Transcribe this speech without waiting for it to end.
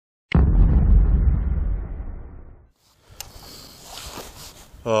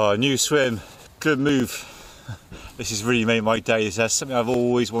Oh, new swim, good move. This has really made my day. This is something I've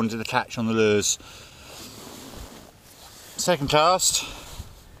always wanted to catch on the lures. Second cast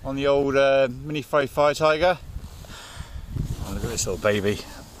on the old mini fire tiger. Oh, look at this little baby.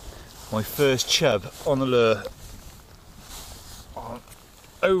 My first chub on the lure. Oh,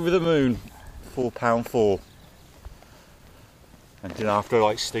 over the moon, £4.4. And didn't have to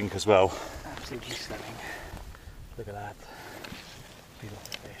like stink as well. Absolutely stunning. Look at that. Beautiful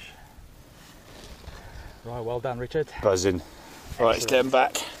fish. Right, well done, Richard. Buzzing. Right, let's get him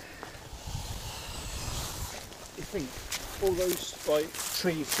back. You think all those like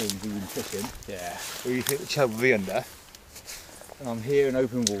tree things we've been fishing, Yeah. where you think the chub will be under, and I'm here in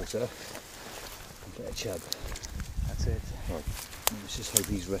open water and get a chub. That's it. Right, let's just hope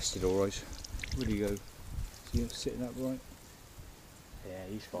he's rested alright. Where do you go? Is he sitting upright? Yeah,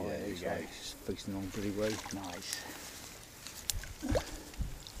 he's fine. Yeah, he's right. He's just facing the wrong bloody way. Nice.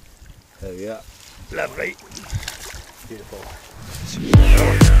 There we are. Lovely. Beautiful.